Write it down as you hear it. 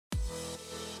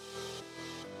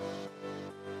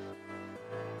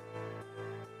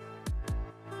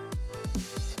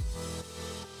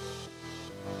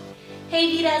Hey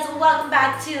Vitas, welcome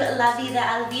back to La Vida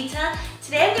Alvita.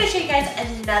 Today I'm going to show you guys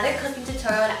another cooking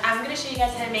tutorial and I'm going to show you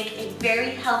guys how to make a very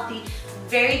healthy,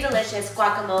 very delicious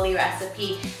guacamole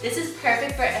recipe. This is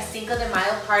perfect for a Cinco de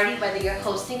Mayo party, whether you're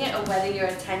hosting it or whether you're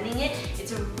attending it.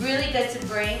 It's really good to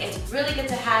bring, it's really good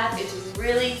to have, it's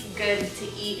really good to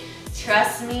eat.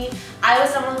 Trust me, I was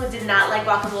someone who did not like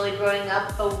guacamole growing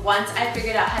up, but once I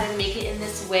figured out how to make it in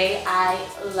this way, I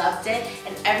loved it.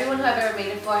 And everyone who I've ever made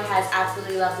it for has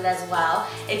absolutely loved it as well.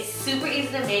 It's super easy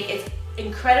to make, it's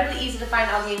incredibly easy to find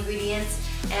all the ingredients,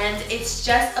 and it's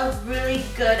just a really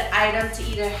good item to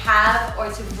either have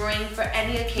or to bring for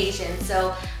any occasion.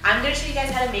 So I'm going to show you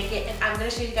guys how to make it, and I'm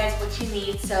going to show you guys what you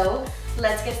need. So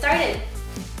let's get started.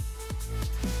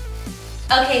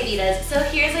 Okay Vitas, so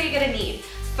here's what you're going to need.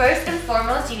 First and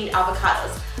foremost, you need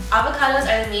avocados. Avocados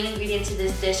are the main ingredient to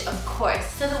this dish, of course.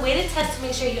 So the way to test to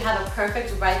make sure you have a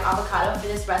perfect ripe avocado for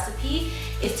this recipe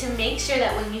is to make sure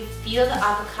that when you feel the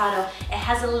avocado, it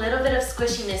has a little bit of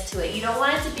squishiness to it. You don't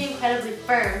want it to be incredibly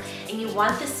firm, and you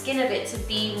want the skin of it to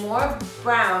be more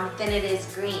brown than it is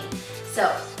green.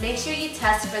 So make sure you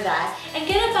test for that, and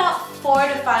get about 4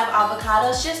 to 5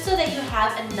 avocados just so that you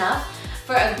have enough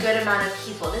for a good amount of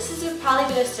people. This is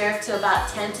probably going to serve to about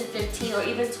 10 to 15 or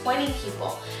even 20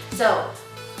 people. So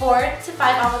 4 to 5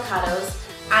 avocados.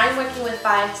 I'm working with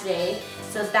 5 today,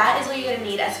 so that is what you're going to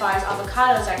need as far as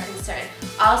avocados are concerned.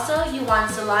 Also, you want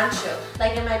cilantro.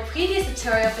 Like in my previous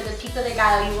tutorial for the pico de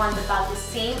gallo, you want about the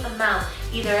same amount,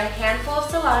 either a handful of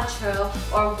cilantro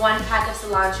or 1 pack of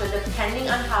cilantro, depending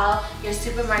on how your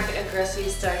supermarket or grocery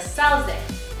store sells it.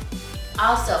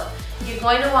 Also, you're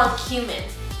going to want cumin.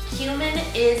 Cumin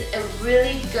is a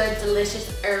really good, delicious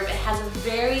herb. It has a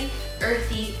very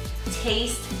earthy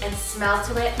taste and smell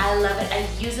to it. I love it. I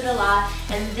use it a lot,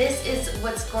 and this is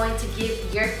what's going to give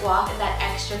your guac that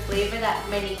extra flavor that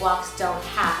many guacs don't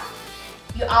have.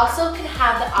 You also can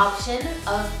have the option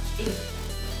of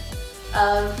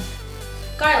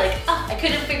garlic. Oh, I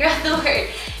couldn't figure out the word.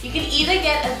 You can either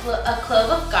get a clove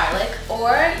of garlic,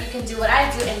 or you can do what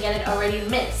I do and get it already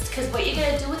minced, because what you're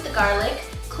going to do with the garlic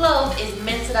clove is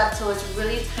mince it up so it's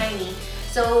really tiny.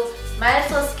 So might as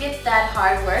well skip that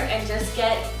hard work and just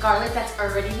get garlic that's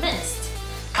already minced.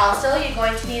 Also, you're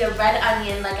going to need a red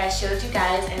onion like I showed you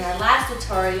guys in our last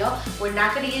tutorial. We're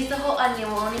not going to use the whole onion,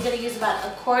 we're only going to use about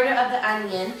 1/4 of the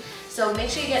onion. So make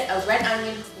sure you get a red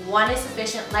onion. 1 is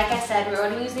sufficient. Like I said, we're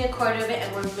only using 1/4 of it,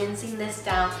 and we're mincing this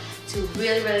down to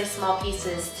really, really small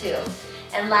pieces too.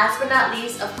 And last but not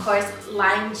least, of course,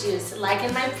 lime juice. Like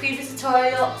in my previous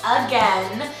tutorial,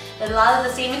 again, a lot of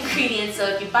the same ingredients, so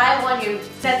if you buy one, you're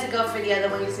set to go for the other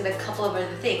one. You just need a couple of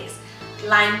other things.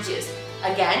 Lime juice.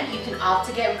 Again, you can opt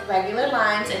to get regular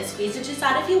limes and squeeze the juice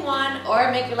out if you want,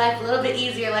 or make your life a little bit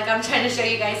easier like I'm trying to show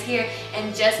you guys here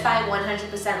and just buy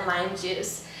 100% lime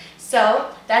juice.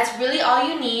 So that's really all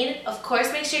you need. Of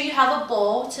course, make sure you have a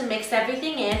bowl to mix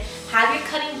everything in, have your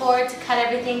cutting board to cut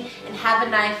everything, and have a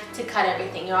knife to cut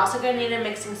everything. You're also going to need a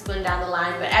mixing spoon down the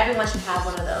line, but everyone should have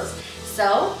one of those.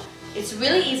 So it's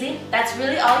really easy. That's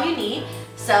really all you need.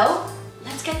 So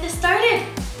let's get this started.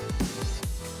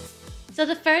 So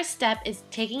the first step is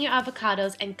taking your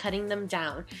avocados and cutting them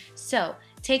down. So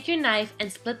take your knife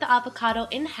and split the avocado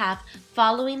in half,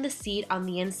 following the seed on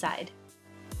the inside.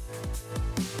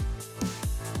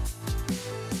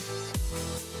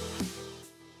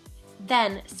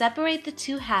 Then separate the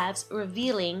 2 halves,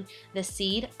 revealing the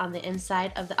seed on the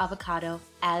inside of the avocado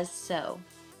as so.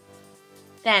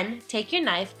 Then take your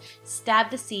knife, stab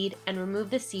the seed, and remove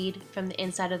the seed from the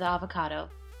inside of the avocado.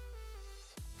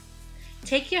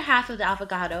 Take your half of the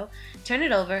avocado, turn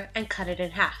it over, and cut it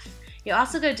in half. You're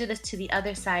also going to do this to the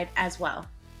other side as well.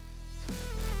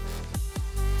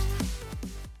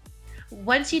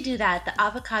 Once you do that, the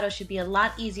avocado should be a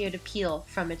lot easier to peel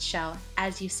from its shell,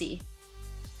 as you see.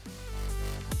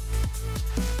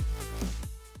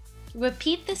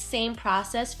 Repeat the same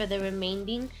process for the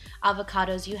remaining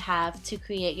avocados you have to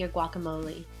create your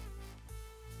guacamole.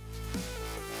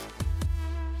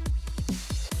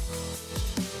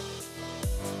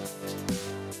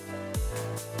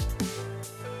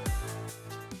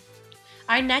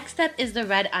 Our next step is the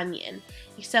red onion.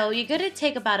 So you're going to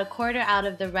take about 1/4 out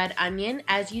of the red onion,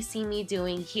 as you see me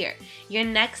doing here. Your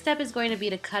next step is going to be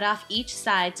to cut off each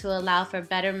side to allow for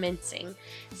better mincing.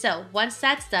 So once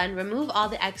that's done, remove all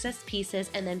the excess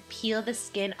pieces and then peel the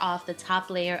skin off the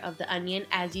top layer of the onion,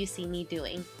 as you see me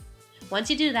doing. Once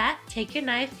you do that, take your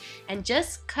knife and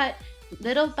just cut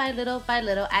little by little by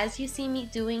little, as you see me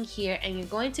doing here, and you're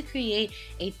going to create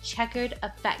a checkered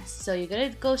effect. So you're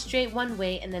going to go straight one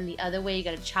way, and then the other way you're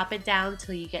going to chop it down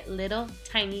till you get little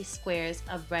tiny squares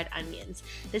of red onions.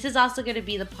 This is also going to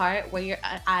be the part where your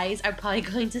eyes are probably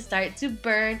going to start to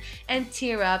burn and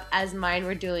tear up, as mine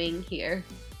were doing here.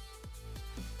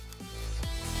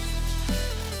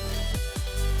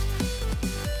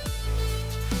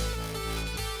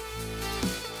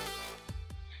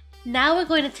 Now we're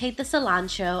going to take the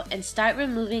cilantro and start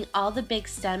removing all the big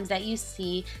stems that you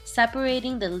see,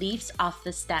 separating the leaves off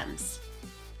the stems.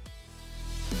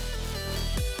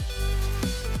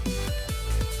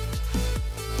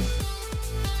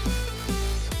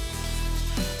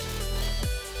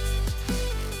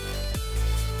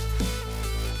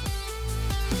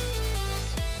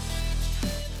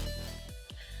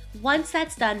 Once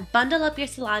that's done, bundle up your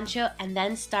cilantro and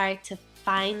then start to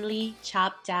finely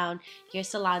chop down your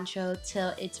cilantro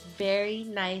till it's very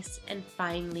nice and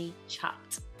finely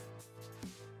chopped.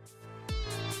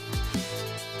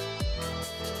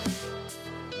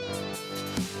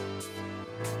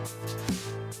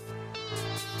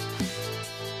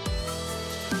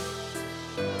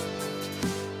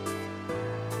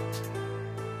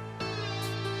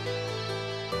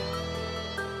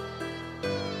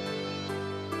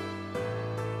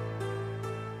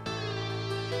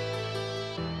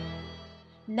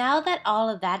 Now that all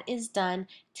of that is done,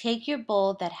 take your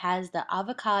bowl that has the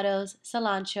avocados,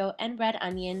 cilantro, and red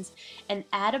onions and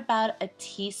add about a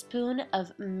teaspoon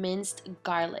of minced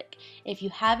garlic. If you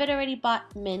have it already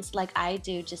bought minced like I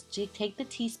do, just take the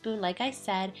teaspoon like I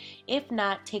said. If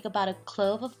not, take about a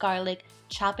clove of garlic,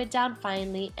 chop it down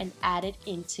finely, and add it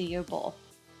into your bowl.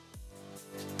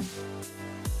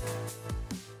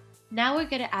 Now we're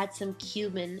going to add some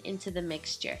cumin into the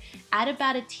mixture. Add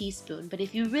about a teaspoon, but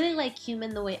if you really like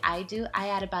cumin the way I do, I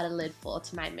add about a lid full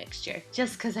to my mixture.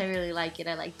 Just because I really like it,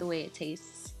 I like the way it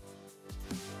tastes.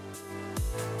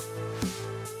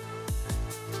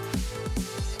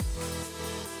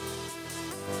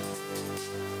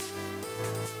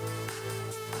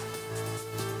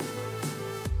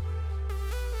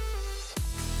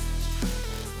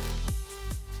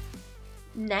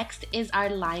 Next is our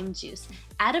lime juice.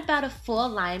 Add about a full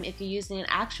lime if you're using an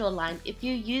actual lime. If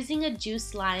you're using a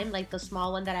juice lime, like the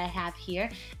small one that I have here,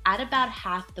 add about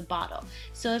half the bottle.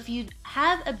 So if you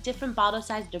have a different bottle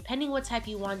size, depending what type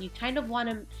you want, you kind of want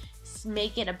to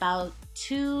make it about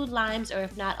 2 limes, or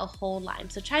if not a whole lime.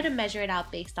 So try to measure it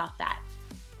out based off that.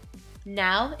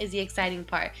 Now is the exciting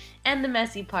part and the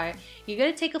messy part. You're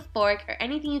going to take a fork or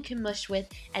anything you can mush with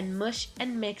and mush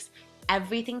and mix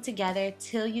everything together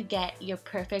till you get your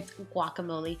perfect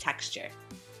guacamole texture.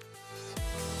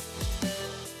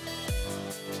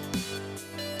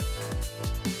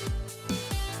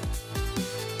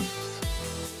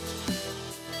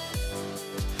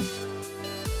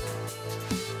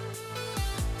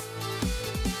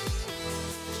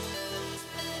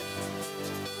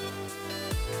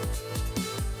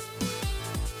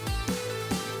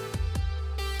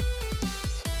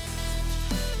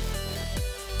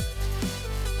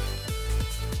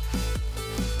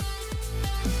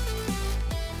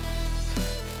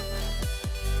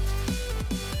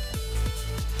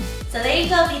 So there you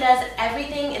go, Vitas.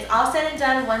 Everything is all said and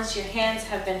done once your hands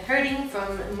have been hurting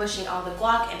from mushing all the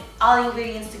guac and all the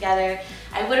ingredients together.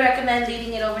 I would recommend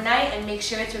leaving it overnight and make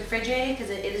sure it's refrigerated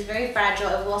because it is very fragile.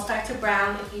 It will start to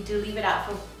brown if you do leave it out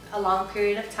for a long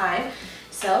period of time.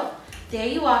 So there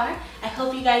you are. I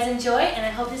hope you guys enjoy, and I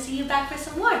hope to see you back for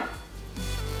some more.